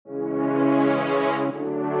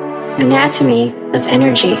Anatomy of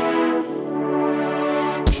Energy.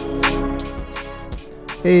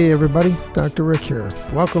 Hey everybody, Dr. Rick here.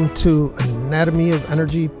 Welcome to Anatomy of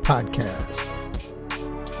Energy podcast.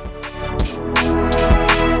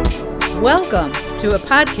 Welcome to a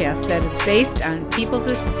podcast that is based on people's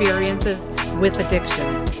experiences with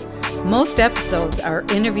addictions. Most episodes are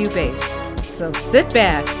interview-based, so sit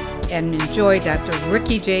back and enjoy Dr.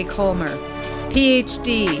 Ricky J. Colmer,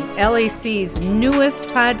 PhD, LAC's newest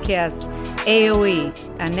podcast, AOE,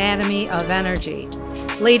 Anatomy of Energy.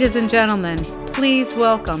 Ladies and gentlemen, please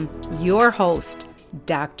welcome your host,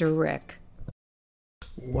 Dr. Rick.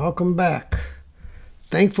 Welcome back.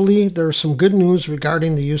 Thankfully, there's some good news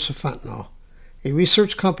regarding the use of fentanyl. A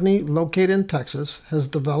research company located in Texas has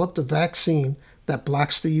developed a vaccine that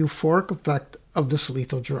blocks the euphoric effect of this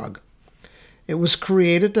lethal drug. It was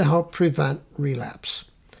created to help prevent relapse.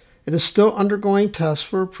 It is still undergoing tests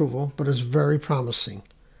for approval, but is very promising.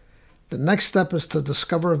 The next step is to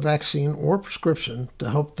discover a vaccine or prescription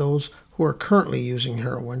to help those who are currently using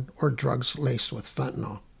heroin or drugs laced with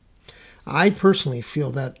fentanyl. I personally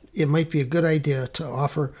feel that it might be a good idea to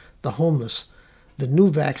offer the homeless the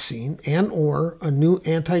new vaccine and or a new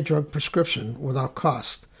anti-drug prescription without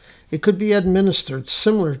cost. It could be administered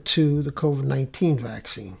similar to the COVID-19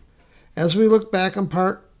 vaccine. As we look back on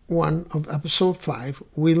part 1 of episode 5,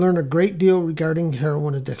 we learn a great deal regarding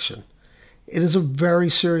heroin addiction. It is a very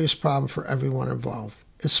serious problem for everyone involved,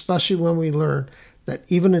 especially when we learn that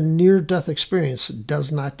even a near-death experience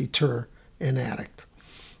does not deter an addict.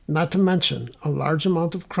 Not to mention a large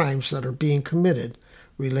amount of crimes that are being committed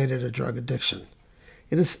related to drug addiction.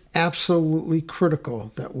 It is absolutely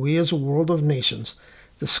critical that we as a world of nations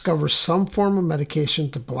discover some form of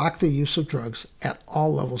medication to block the use of drugs at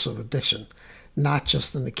all levels of addiction, not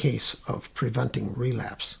just in the case of preventing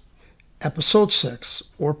relapse. Episode 6,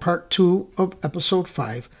 or part 2 of episode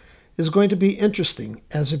 5, is going to be interesting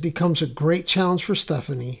as it becomes a great challenge for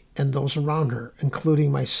Stephanie and those around her,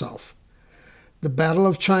 including myself. The battle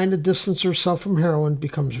of trying to distance herself from heroin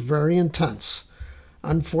becomes very intense.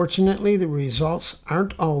 Unfortunately, the results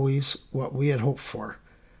aren't always what we had hoped for.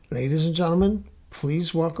 Ladies and gentlemen,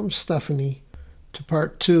 please welcome Stephanie to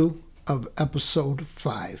part 2 of episode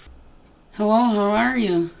 5. Hello, how are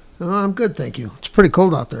you? Oh, I'm good, thank you. It's pretty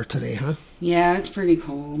cold out there today, huh? Yeah, it's pretty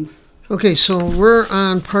cold. Okay, so we're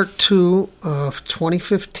on part 2 of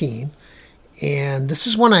 2015, and this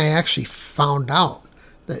is when I actually found out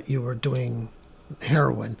that you were doing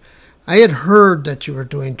heroin. I had heard that you were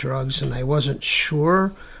doing drugs, and I wasn't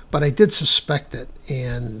sure, but I did suspect it,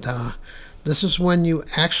 and this is when you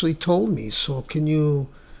actually told me. So can you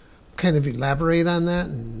kind of elaborate on that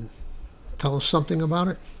and tell us something about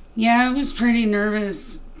it? Yeah, I was pretty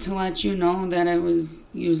nervous to let you know that I was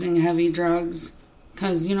using heavy drugs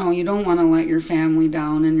because, you don't want to let your family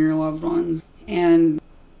down and your loved ones. And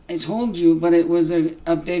I told you, but it was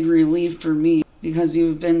a big relief for me because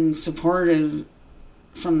you've been supportive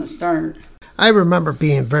from the start. I remember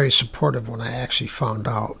being very supportive when I actually found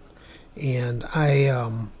out. And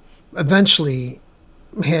I eventually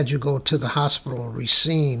had you go to the hospital in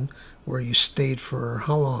Racine where you stayed for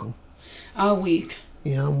how long? A week.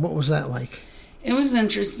 Yeah, what was that like? It was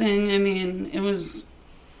interesting. I mean, it was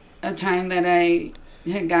a time that I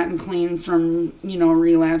had gotten clean from,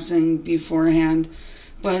 relapsing beforehand.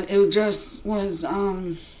 But it just was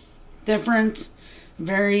different,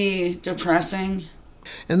 very depressing.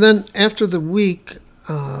 And then after the week,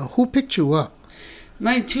 who picked you up?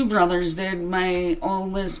 My 2 brothers did. My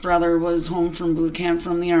oldest brother was home from boot camp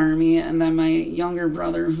from the Army, and then my younger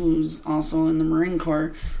brother, who's also in the Marine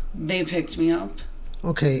Corps, they picked me up.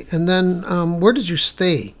 Okay, and then where did you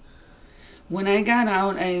stay? When I got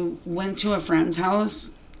out, I went to a friend's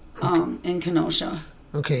house in Kenosha.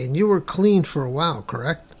 Okay, and you were clean for a while,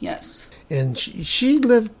 correct? Yes. And she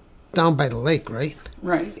lived down by the lake, right?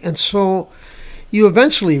 Right. And so you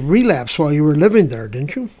eventually relapsed while you were living there,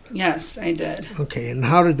 didn't you? Yes, I did. Okay, and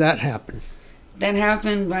how did that happen? That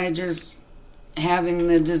happened by just having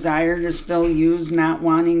the desire to still use, not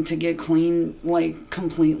wanting to get clean,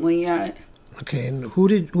 completely yet. Okay, and who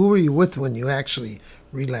were you with when you actually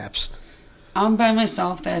relapsed? I'm by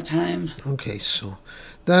myself that time. Okay, so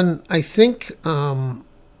then I think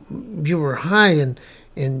you were high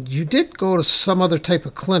and you did go to some other type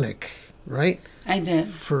of clinic, right? I did.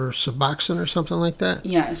 For Suboxone or something like that?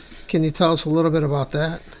 Yes. Can you tell us a little bit about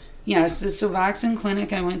that? Yes, the Suboxone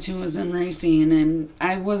clinic I went to was in Racine, and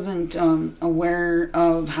I wasn't aware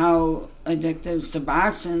of how addictive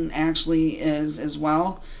Suboxone actually is as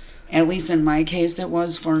well. At least in my case, it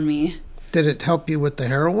was for me. Did it help you with the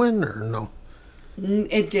heroin or no?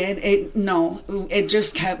 It did. It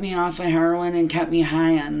just kept me off of heroin and kept me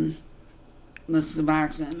high on the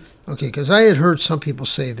Suboxone. Okay, because I had heard some people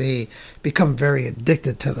say they become very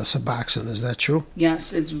addicted to the Suboxone. Is that true?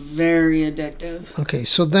 Yes, it's very addictive. Okay,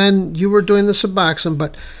 so then you were doing the Suboxone,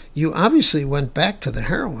 but you obviously went back to the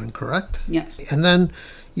heroin, correct? Yes. And then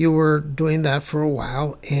you were doing that for a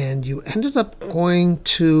while, and you ended up going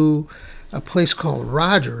to a place called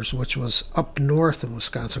Rogers, which was up north in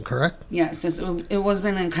Wisconsin, correct? Yes, it was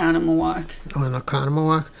in Oconomowoc. Oh, in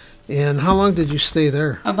Oconomowoc. And how long did you stay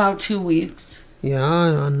there? About 2 weeks.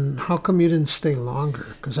 Yeah, and how come you didn't stay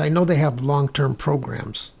longer? Because I know they have long-term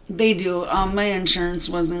programs. They do. My insurance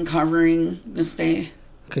wasn't covering the stay.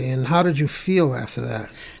 Okay, and how did you feel after that?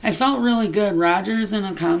 I felt really good. Rogers in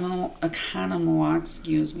Oconomowoc,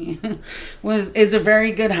 is a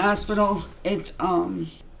very good hospital.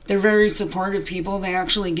 They're very supportive people. They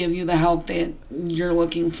actually give you the help that you're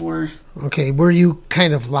looking for. Okay, were you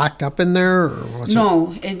kind of locked up in there? Or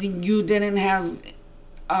No, you didn't have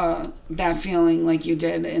that feeling like you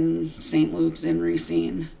did in St. Luke's in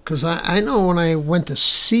Racine. Because I know when I went to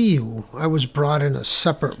see you, I was brought in a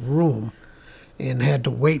separate room and had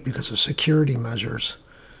to wait because of security measures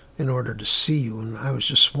in order to see you. And I was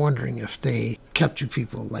just wondering if they kept you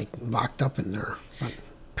people like locked up in there. But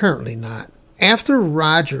apparently not. After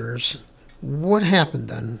Rogers, what happened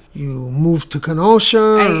then? You moved to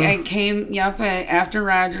Kenosha? I came, after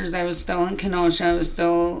Rogers, I was still in Kenosha. I was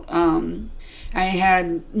still, I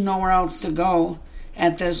had nowhere else to go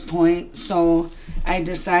at this point. So I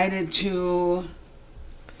decided to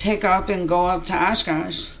pick up and go up to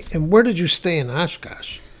Oshkosh. And where did you stay in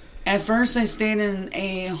Oshkosh? At first, I stayed in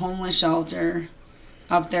a homeless shelter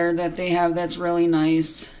up there that they have that's really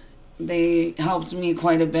nice. They helped me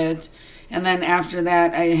quite a bit. And then after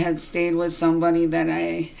that, I had stayed with somebody that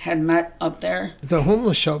I had met up there. The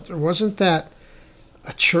homeless shelter, wasn't that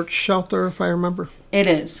a church shelter, if I remember? It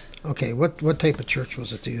is. Okay, what type of church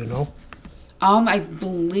was it, do you know? I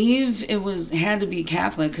believe it had to be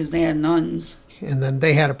Catholic because they had nuns. And then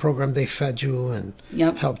they had a program, they fed you and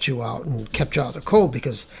helped you out and kept you out of the cold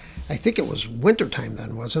because I think it was wintertime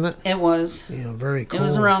then, wasn't it? It was. Yeah, very cold. It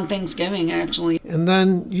was around Thanksgiving, actually. And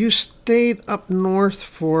then you stayed up north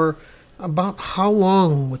for about how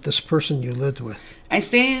long with this person you lived with? I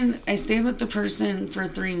stayed with the person for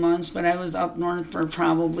 3 months, but I was up north for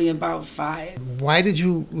probably about 5. Why did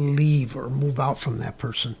you leave or move out from that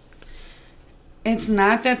person? It's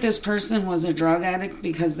not that this person was a drug addict,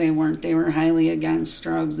 because they weren't. They were highly against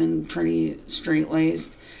drugs and pretty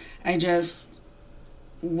straight-laced. I just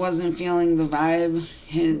wasn't feeling the vibe.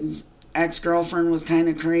 His ex-girlfriend was kind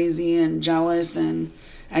of crazy and jealous, and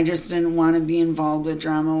I just didn't want to be involved with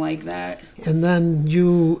drama like that. And then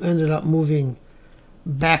you ended up moving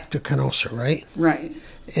back to Kenosha, right? Right.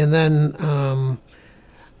 And then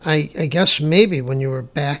I guess maybe when you were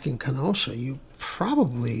back in Kenosha, you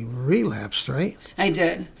probably relapsed, right? I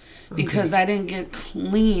did, because I didn't get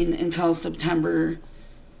clean until September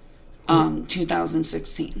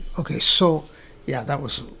 2016. Okay, so, yeah, that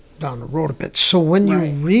was down the road a bit. So when you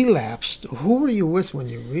relapsed, who were you with when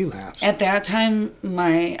you relapsed? At that time,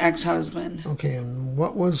 my ex-husband. Okay, and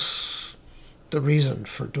what was the reason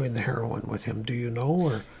for doing the heroin with him? Do you know?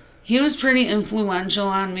 Or he was pretty influential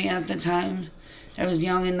on me at the time. I was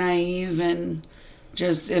young and naive, and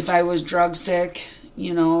just if I was drug sick,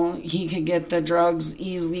 he could get the drugs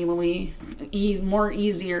more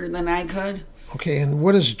easier than I could. Okay, and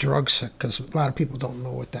what is drug sick? Because a lot of people don't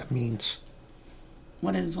know what that means.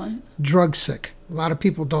 What is what? Drug sick. A lot of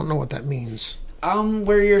people don't know what that means.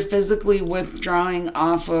 Where you're physically withdrawing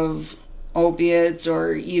off of opiates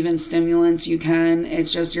or even stimulants, you can.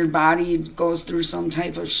 It's just your body goes through some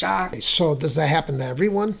type of shock. So does that happen to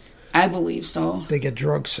everyone? I believe so. They get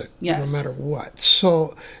drug sick, yes, no matter what.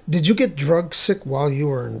 So did you get drug sick while you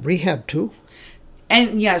were in rehab too?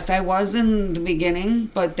 And yes, I was in the beginning,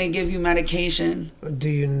 but they give you medication. Do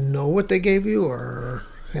you know what they gave you or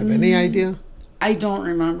have any idea? I don't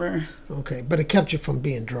remember. Okay, but it kept you from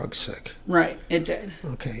being drug sick. Right, it did.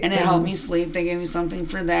 Okay. And it helped me sleep. They gave me something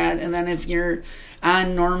for that. And then if you're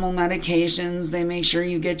on normal medications, they make sure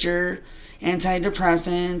you get your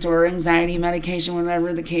antidepressant or anxiety medication,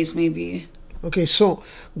 whatever the case may be. Okay, so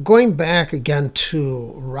going back again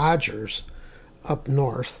to Rogers up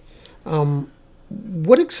north,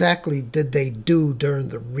 what exactly did they do during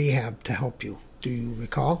the rehab to help you? Do you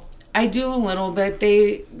recall? I do a little bit.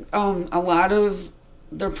 They, a lot of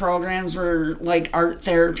the programs were like art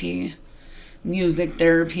therapy, music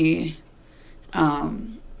therapy,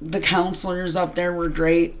 The counselors up there were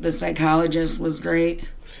great. The psychologist was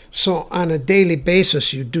great. So on a daily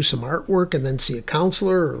basis, you do some artwork and then see a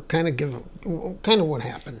counselor, or kind of what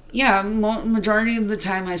happened? Yeah, majority of the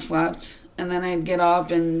time I slept, and then I'd get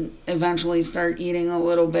up and eventually start eating a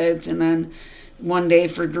little bit, and then one day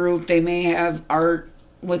for group they may have art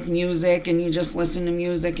with music, and you just listen to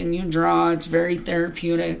music and you draw. It's very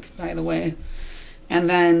therapeutic, by the way. And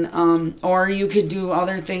then, or you could do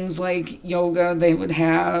other things like yoga they would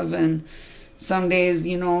have, and some days,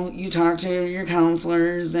 you talk to your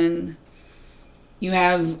counselors and you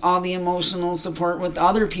have all the emotional support with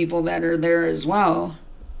other people that are there as well.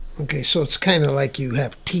 Okay, so it's kind of like you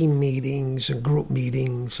have team meetings and group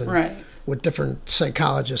meetings, and right, with different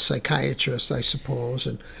psychologists, psychiatrists, I suppose,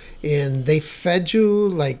 and they fed you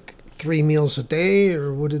like 3 meals a day,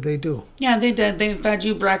 or what did they do? Yeah, they did. They fed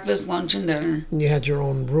you breakfast, lunch, and dinner. And you had your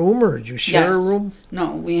own room, or did you share a room?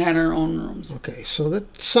 No, we had our own rooms. Okay, so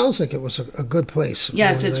that sounds like it was a good place.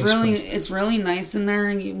 Yes, it's really nice in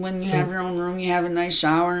there. When you have your own room, you have a nice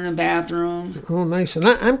shower and a bathroom. Oh, nice. And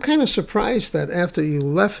I'm kind of surprised that after you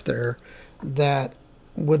left there, that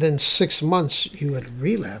within 6 months you had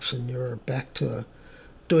relapsed and you were back to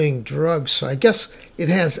doing drugs. So I guess it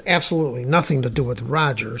has absolutely nothing to do with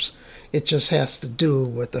Rogers. It just has to do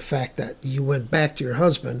with the fact that you went back to your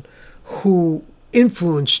husband, who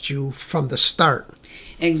influenced you from the start.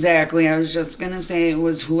 Exactly. I was just going to say it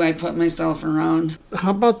was who I put myself around.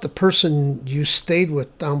 How about the person you stayed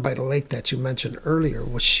with down by the lake that you mentioned earlier?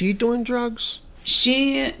 Was she doing drugs?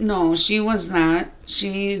 No, she was not.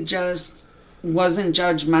 She just wasn't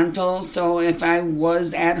judgmental. So if I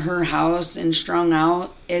was at her house and strung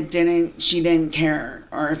out, she didn't care.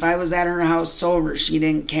 Or if I was at her house sober, she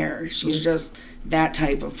didn't care. She's just that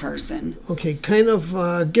type of person. Okay, kind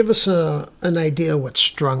of give us an idea what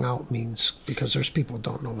strung out means, because there's people who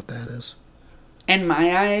don't know what that is. In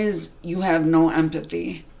my eyes, you have no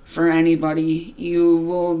empathy for anybody. You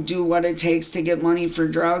will do what it takes to get money for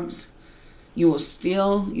drugs. You will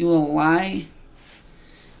steal. You will lie.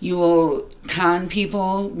 You will con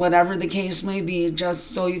people, whatever the case may be, just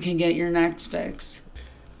so you can get your next fix.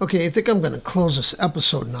 Okay, I think I'm going to close this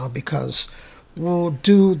episode now, because we'll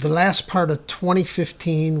do the last part of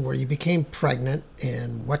 2015 where you became pregnant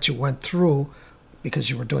and what you went through because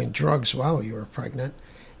you were doing drugs while you were pregnant,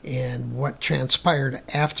 and what transpired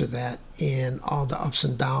after that and all the ups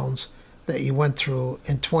and downs that you went through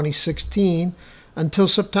in 2016 until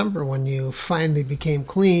September when you finally became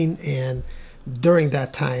clean, and during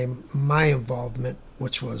that time, my involvement,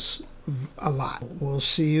 which was a lot. We'll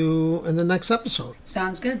see you in the next episode.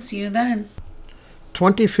 Sounds good. See you then.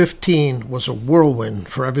 2015 was a whirlwind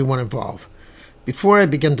for everyone involved. Before I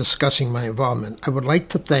begin discussing my involvement, I would like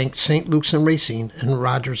to thank St. Luke's in Racine and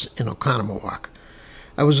Rogers in Oconomowoc.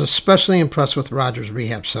 I was especially impressed with Rogers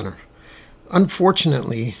Rehab Center.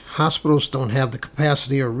 Unfortunately, hospitals don't have the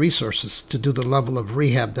capacity or resources to do the level of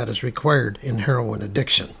rehab that is required in heroin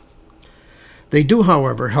addiction. They do,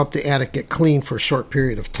 however, help the addict get clean for a short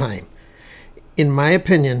period of time. In my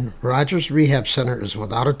opinion, Rogers Rehab Center is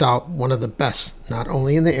without a doubt one of the best, not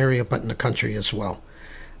only in the area but in the country as well.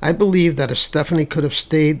 I believe that if Stephanie could have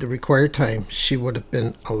stayed the required time, she would have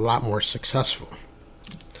been a lot more successful.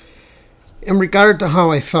 In regard to how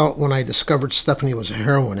I felt when I discovered Stephanie was a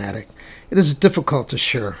heroin addict, it is difficult to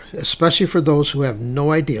share, especially for those who have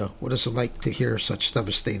no idea what it's like to hear such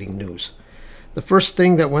devastating news. The first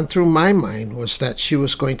thing that went through my mind was that she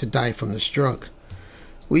was going to die from this drug.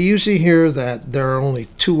 We usually hear that there are only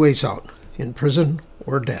 2 ways out, in prison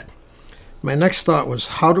or dead. My next thought was,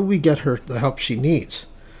 how do we get her the help she needs?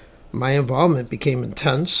 My involvement became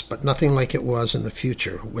intense, but nothing like it was in the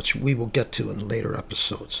future, which we will get to in later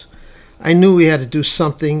episodes. I knew we had to do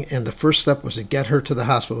something, and the first step was to get her to the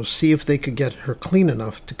hospital, see if they could get her clean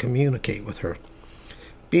enough to communicate with her.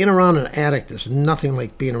 Being around an addict is nothing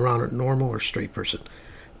like being around a normal or straight person.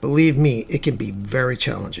 Believe me, it can be very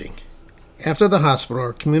challenging. After the hospital,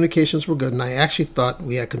 our communications were good, and I actually thought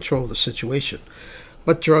we had control of the situation.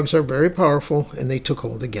 But drugs are very powerful, and they took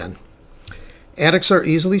hold again. Addicts are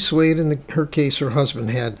easily swayed. In her case, her husband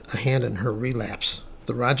had a hand in her relapse.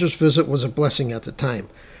 The Rogers visit was a blessing at the time.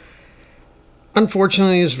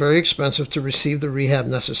 Unfortunately, it was very expensive to receive the rehab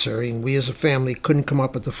necessary, and we as a family couldn't come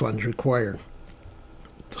up with the funds required.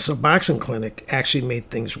 The Suboxone clinic actually made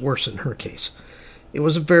things worse in her case. It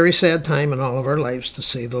was a very sad time in all of our lives, to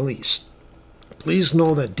say the least. Please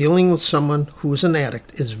know that dealing with someone who is an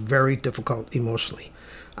addict is very difficult emotionally.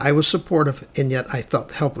 I was supportive, and yet I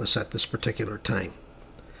felt helpless at this particular time.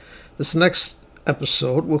 This next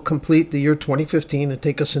episode will complete the year 2015 and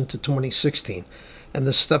take us into 2016. and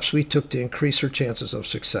the steps we took to increase her chances of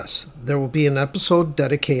success. There will be an episode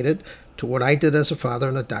dedicated to what I did as a father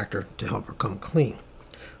and a doctor to help her come clean.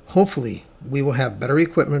 Hopefully, we will have better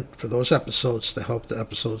equipment for those episodes to help the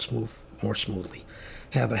episodes move more smoothly.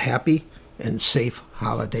 Have a happy and safe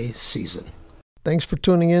holiday season. Thanks for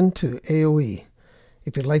tuning in to AOE.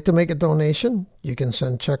 If you'd like to make a donation, you can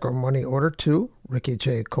send check or money order to Ricky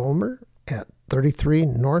J. Colmer at 33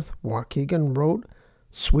 North Waukegan Road,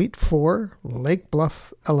 Suite 4, Lake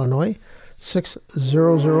Bluff, Illinois,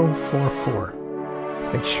 60044.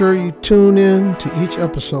 Make sure you tune in to each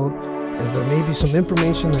episode, as there may be some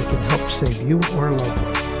information that can help save you or a loved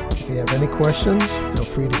one. If you have any questions, feel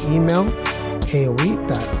free to email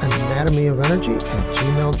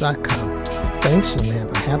aoe.anatomyofenergy@gmail.com. Thanks, and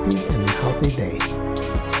have a happy and healthy day.